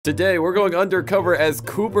Today, we're going undercover as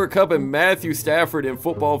Cooper Kupp and Matthew Stafford in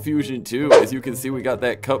Football Fusion 2. As you can see, we got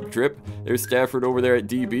that Kupp drip. There's Stafford over there at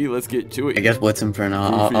DB. Let's get to it. I guess blitz him for an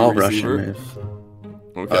I'll rush him if... Okay.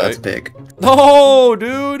 Oh, that's big. No,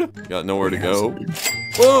 dude! Got nowhere to go.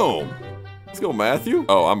 Boom! Let's go, Matthew.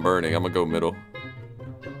 Oh, I'm burning. I'm gonna go middle.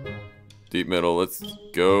 Deep middle. Let's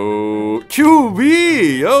go.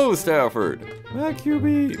 QB! Yo, Stafford.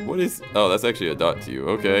 QB. What is... Oh, that's actually a dot to you.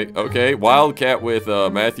 Okay. Okay. Wildcat with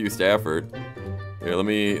Matthew Stafford. Here, let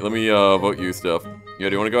me vote you stuff. Yeah,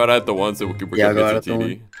 do you want to go out at the one so Cooper Kupp gets a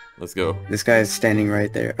TD? Let's go. This guy's standing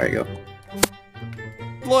right there. All right, go.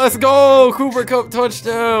 Let's go! Cooper Kupp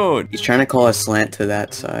touchdown! He's trying to call a slant to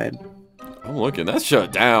that side. I'm looking. That's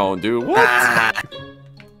shut down, dude. What? Ah.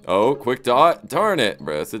 Oh, quick dot. Darn it,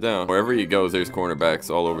 bruh. Sit down. Wherever he goes, there's cornerbacks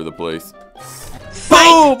all over the place.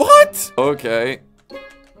 Boom! What? Okay.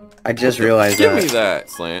 I just realized Give me that.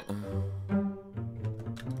 Slant.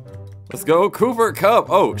 Let's go. Cooper Kupp.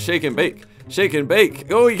 Oh, shake and bake. Shake and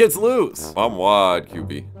bake. Oh, he gets loose. I'm wide,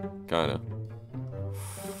 QB. Kinda.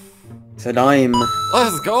 It's a dime.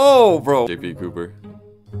 Let's go, bro. JP Cooper.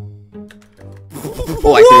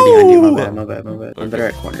 Oh, I threw behind you. My bad. Okay. I'm better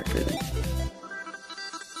at corner for this.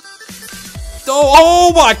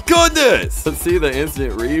 Oh my goodness! Let's see the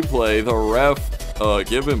instant replay. The ref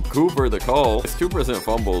giving Cooper the call. It's 2%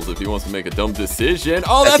 fumbles if he wants to make a dumb decision.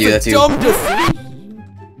 Oh, that's a dumb decision.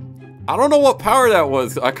 I don't know what power that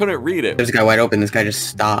was. I couldn't read it. There's a guy wide open. This guy just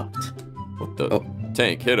stopped. What the? Oh.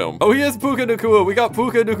 Tank, hit him. Oh, he has Puka Nacua. We got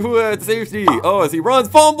Puka Nacua at safety. Oh, as he runs,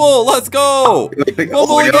 fumble. Let's go.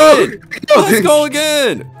 Fumble again. Let's go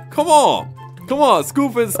again. Come on. Come on,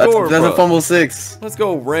 scoop and score, That's bro. a fumble 6. Let's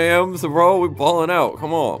go, Rams, bro. We're balling out.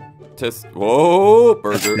 Come on. Test. Whoa,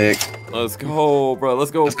 burger. Let's go, bro.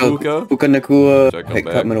 Let's go, Puka. Puka Nacua. Check Hey,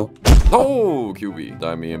 back. cut middle. Oh, QB.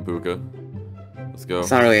 Dime me and Puka. Let's go.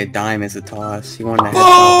 It's not really a dime, it's a toss. You want to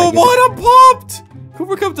Oh, what a popped!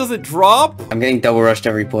 Cooper Kupp doesn't drop. I'm getting double rushed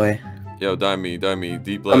every play. Yo, dime me,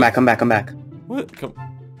 deep left. Come back. What? Come.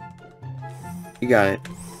 You got it.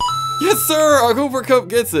 Yes, sir! Our Cooper Kupp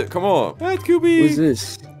gets it. Come on. That's QB. Who's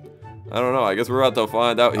this? I don't know. I guess we're about to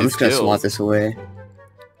find out his I'm just gonna skills. swat this away.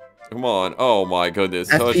 Come on. Oh my goodness.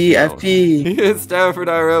 FP. Yes, Stafford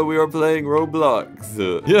IRL. We are playing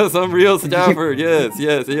Roblox. Yes, I'm real Stafford. Yes.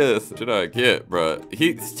 Should I get, bruh?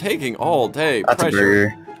 He's taking all day. That's Pressure. a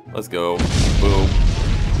burger. Let's go. Boom.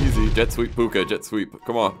 Easy. Jet sweep, Puka. Jet sweep.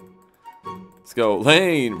 Come on. Let's go.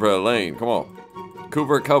 Lane, bro. Lane. Come on.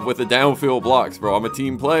 Cooper Kupp with the downfield blocks, bro. I'm a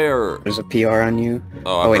team player. There's a PR on you.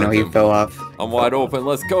 Oh, wait, no, he fell off. I'm wide open.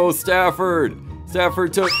 Let's go, Stafford.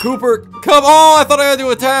 Stafford took Cooper Kupp. Oh, I thought I had to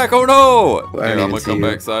attack. Oh no. Here, I'm gonna come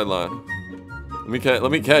back sideline.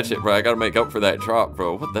 Let me catch it, bro. I gotta make up for that drop,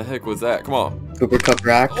 bro. What the heck was that? Come on. Cooper Kupp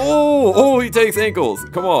rack. Oh, he takes ankles.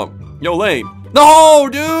 Come on. Yo, Lane. No,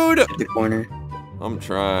 dude. The corner. I'm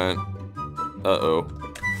trying. Uh-oh.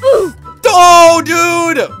 Oh,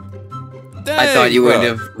 dude. Dang, I thought you would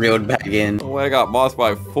have reeled back in. Oh, I got mossed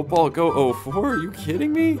by football. Go 04. Are you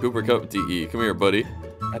kidding me? Cooper Kupp DE. Come here, buddy.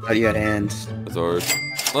 I thought you had hands. That's ours.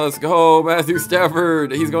 Let's go, Matthew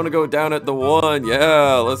Stafford. He's going to go down at the 1.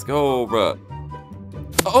 Yeah, let's go, bruh.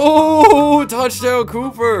 Oh, touchdown,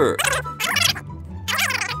 Cooper.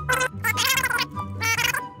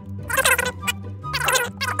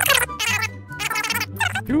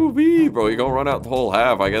 QB, bro. You're going to run out the whole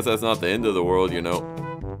half. I guess that's not the end of the world, you know.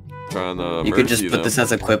 Trying to you could just put this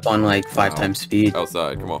as a clip on like 5 times speed.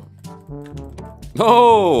 Outside, come on.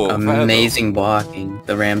 No! Amazing blocking.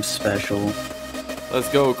 The Rams special. Let's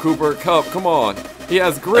go, Cooper Kupp. Come on. He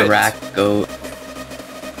has grit. The rack goat.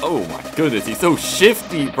 Oh my goodness, he's so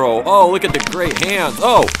shifty, bro. Oh, look at the great hands.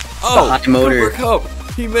 Oh, high motor. Cooper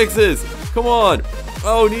Kupp. He mixes. Come on.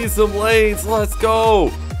 Oh, needs some lanes. Let's go.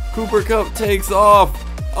 Cooper Kupp takes off.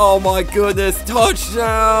 Oh my goodness,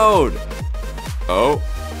 touchdown. Oh.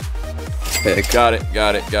 Got it.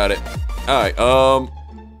 All right,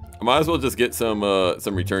 I might as well just get some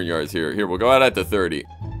return yards here. Here, we'll go out at the 30.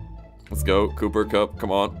 Let's go, Cooper Kupp. Come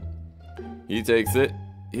on. He takes it.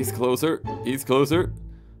 He's closer.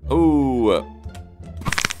 Ooh.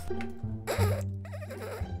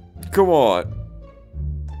 Come on.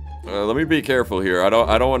 Let me be careful here. I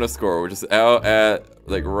don't want to score. We're just out at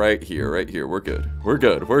like right here. We're good.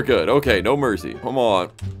 Okay, no mercy. Come on.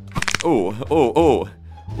 Oh.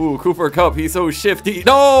 Ooh, Cooper Kupp, he's so shifty.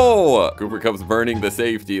 No! Cooper Kupp's burning the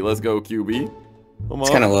safety. Let's go, QB. Come on. It's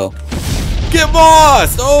kind of low. Get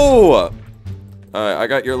bossed! Oh! Alright, I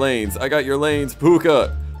got your lanes.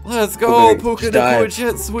 Puka. Let's go, Puka Nacua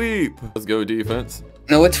jet sweep. Let's go, defense.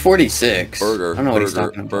 No, it's 46. Burger. I don't know what he's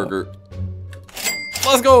talking about.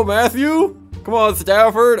 Let's go, Matthew. Come on,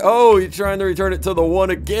 Stafford. Oh, he's trying to return it to the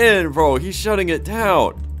 1 again, bro. He's shutting it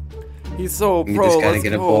down. He's so pro. You just gotta Let's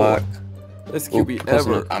get a go. block. Best QB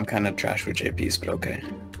ever. I'm kind of trash with JPs, but okay.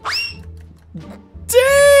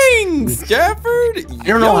 Dang, Stafford. I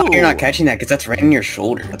don't know how you're not catching that because that's right in your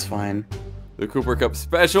shoulder. That's fine. The Cooper Kupp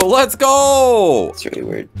special. Let's go. It's really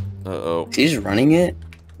weird. Uh-oh. Is he just running it?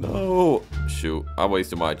 No. Shoot, I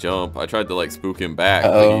wasted my jump. I tried to like spook him back,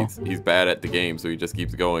 Uh-oh. but he's bad at the game, so he just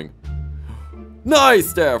keeps going. Nice,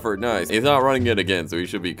 Stafford, nice. He's not running it again, so he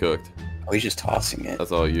should be cooked. Oh, he's just tossing it.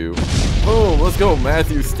 That's all you. Boom, let's go,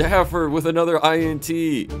 Matthew Stafford with another INT.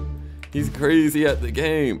 He's crazy at the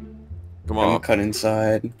game. Come I'm on. gonna cut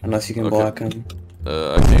inside, unless you can block him.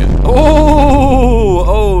 I can't.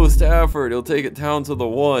 Oh, Stafford, he'll take it down to the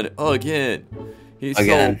 1 again. He's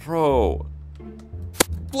so pro.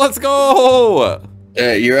 Let's go.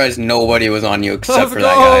 You realize nobody was on you except Let's for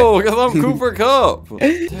that guy. go, because I'm Cooper Kupp.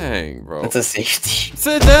 Dang, bro. That's a safety.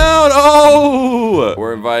 Sit down. Oh,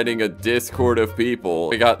 we're inviting a Discord of people.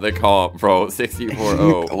 We got the comp, bro.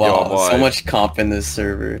 64-0. Wow, so much comp in this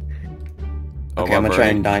server. Oh, Okay, I'm gonna try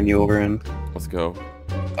and dime you over him. Let's go.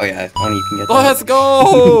 Oh yeah, only you can get that. Let's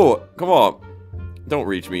go. Come on. Don't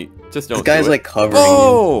reach me. Just don't. This guy's like covering you.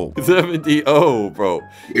 Oh, 70-0, bro.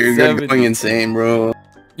 You're going insane, bro.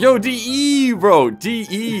 Yo, DE, bro.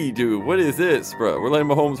 DE, dude. What is this, bro? We're letting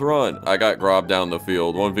Mahomes run. I got Grob down the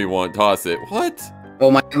field. 1v1. Toss it. What? Oh,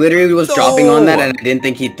 my literally was dropping on that and I didn't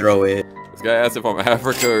think he'd throw it. This guy asked if I'm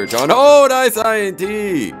Africa or John. Oh, nice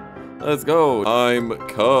INT. Let's go. I'm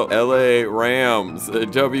Kupp. LA Rams.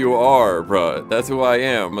 WR, bro. That's who I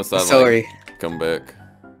am. Sorry. Come back.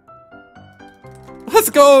 Let's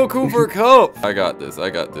go, Cooper Kupp. I got this. I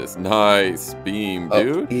got this. Nice beam,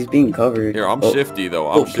 dude. He's being covered. Here, I'm shifty, though.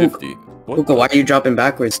 I'm shifty. Puka, why are you dropping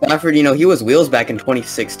backwards? Stafford, you know, he was wheels back in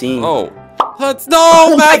 2016. Oh. Let's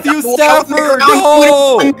no, Matthew Stafford.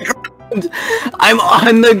 No. I'm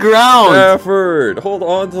on the ground. Stafford, hold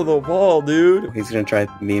on to the ball, dude. He's gonna try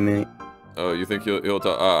to beam it. Oh, you think he'll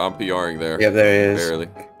I'm PRing there. Yeah, there he is. Barely.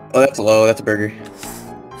 Oh, that's low. That's a burger. He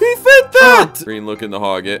fit that. Green looking to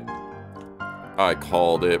hog it. I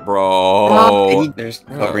called it, bro. They're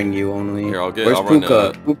covering you only. Here, I'll Where's run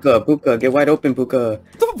Puka? Puka, get wide open, Puka.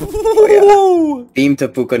 Oh, yeah. Beam to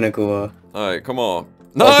Puka Nakua. Alright, come on.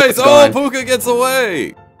 Nice! Puka gets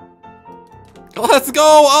away! Let's go!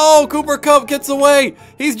 Oh, Cooper Kupp gets away!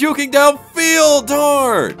 He's juking downfield!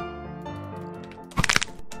 Darn!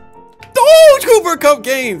 Oh, Cooper Kupp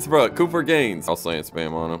gains, bro. Cooper gains. I'll slant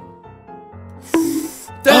spam on him.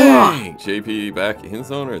 Dang! JP back in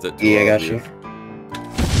zone, or is it 12? Yeah, I got you.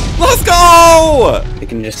 Let's go! They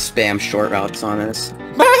can just spam short routes on us.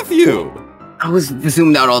 Matthew! I was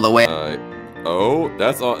zoomed out all the way. Oh,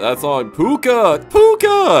 that's on Puka!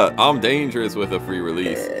 Puka! I'm dangerous with a free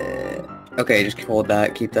release. Okay, just hold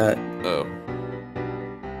that. Keep that. Oh.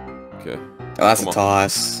 Okay. Oh, that's a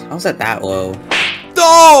toss. How's that low?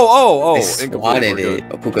 Oh! I swatted it.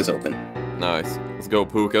 Oh, Puka's open. Nice. Let's go,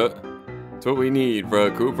 Puka. That's what we need,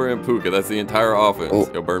 bro. Cooper and Puka. That's the entire offense. Oh.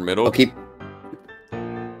 Go burn middle. I'll keep.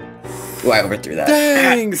 Ooh, I overthrew that.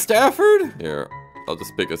 Dang, Stafford! Here, I'll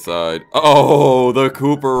just pick a side. Oh, the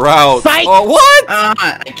Cooper route. Fight! Oh, what?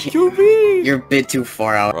 I can't. QB. You're a bit too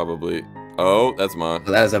far out. Probably. Oh, that's mine.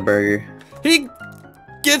 That was a burger. He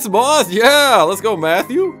gets boss. Yeah, let's go,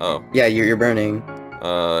 Matthew. Oh. Yeah, you're burning.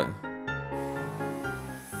 No.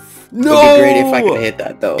 It'd be great if I could hit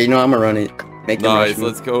that though. You know, I'm gonna run it. Make them nice. rush me.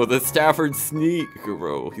 Let's go. The Stafford sneak,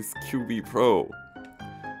 bro. He's QB pro.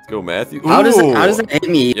 Let's go, Matthew. How does it hit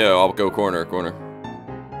me? Yeah, I'll go corner.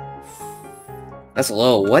 That's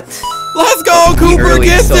low. What? Let's go! Cooper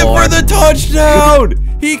gets so it for hard. the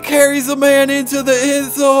touchdown! He carries a man into the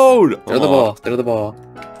end zone! Throw the ball. Throw the ball.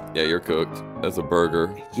 Yeah, you're cooked. That's a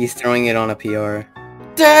burger. He's throwing it on a PR.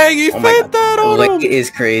 Dang, he fit that on him! It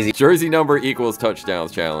is crazy. Jersey number equals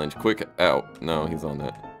touchdowns challenge. Quick out. No, he's on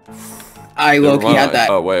that. I low-key had that.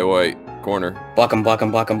 Oh, wait. Corner. Block him.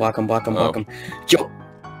 Yo.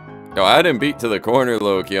 Yo, I didn't beat to the corner,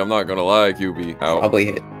 Loki. I'm not gonna lie, QB. Out. Probably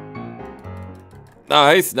hit.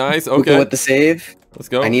 Nice. Okay. Puka with the save. Let's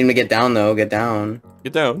go. I need him to get down though. Get down.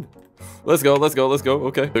 Get down. Let's go.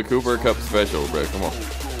 Okay. The Cooper Kupp special, bro. Come on.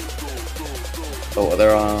 Oh,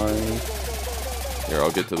 they're on. Here,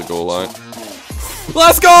 I'll get to the goal line.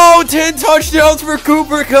 Let's go! 10 touchdowns for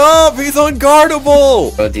Cooper Kupp. He's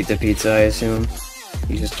unguardable. Go deep to pizza, I assume.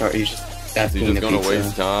 He's just gonna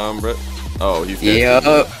waste time, bro. Oh, he's Yep.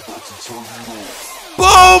 Boom!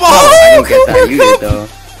 Oh, Cooper Kupp!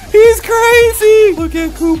 He's crazy! Look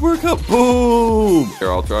at Cooper Kupp. Boom!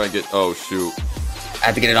 Here, I'll try and get. Oh, shoot. I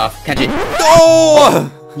have to get it off. Catch it.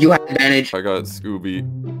 Oh! You have advantage. I got Scooby.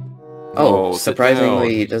 Oh, sit surprisingly, down.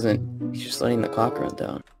 he doesn't. He's just letting the clock run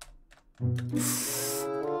down. Boom!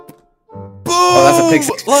 Oh, that's a pick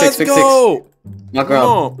six. Let's Pick go! six. Knock her Come out.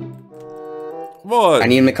 on. What? I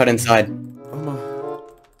need him to cut inside.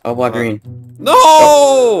 Oh, block green.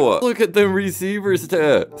 No! Look at them receiver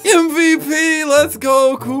stats. MVP! Let's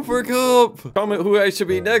go, Cooper Kupp! Comment who I should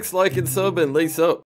be next, like and sub, and lace up.